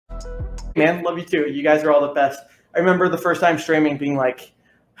Man, love you too. You guys are all the best. I remember the first time streaming being like,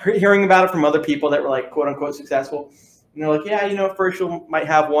 hearing about it from other people that were like quote unquote successful. And they're like, yeah, you know, first you might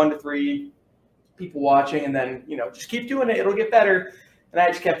have 1 to 3 people watching, and then, you know, just keep doing it. It'll get better. And I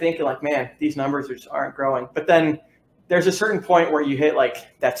just kept thinking like, man, these numbers just aren't growing. But then there's a certain point where you hit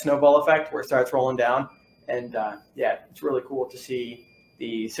like that snowball effect where it starts rolling down. And yeah, it's really cool to see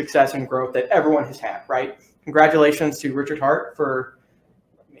the success and growth that everyone has had, right? Congratulations to Richard Hart for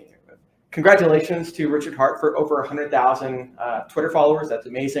over 100,000 Twitter followers. That's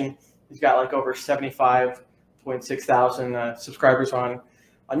amazing. He's got like over 75.6 thousand subscribers on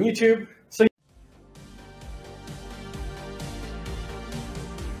YouTube. So